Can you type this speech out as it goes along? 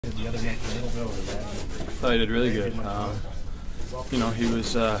the other night in the middle? I thought he did really good. You know, he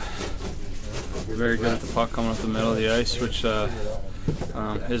was very good at the puck coming up the middle of the ice, which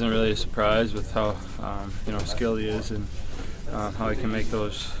isn't really a surprise with how you know, skilled he is and how he can make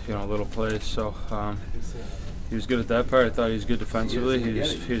those, you know, little plays. So he was good at that part. I thought he was good defensively. He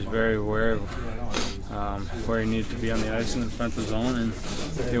was very aware of where he needed to be on the ice in the defensive zone, and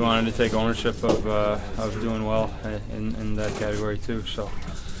he wanted to take ownership of doing well in that category too. So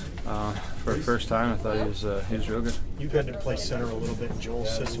for the first time, I thought he was real good. You've had to play center a little bit in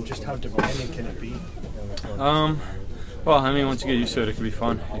Joel's system. Just how demanding can it be? Well, I mean, once you get used to it, it can be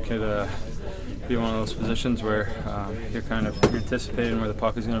fun. It could be one of those positions where you're kind of anticipating where the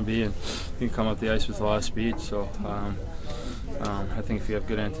puck is going to be, and you can come up the ice with a lot of speed. So I think if you have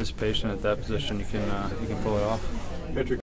good anticipation at that position, you can pull it off.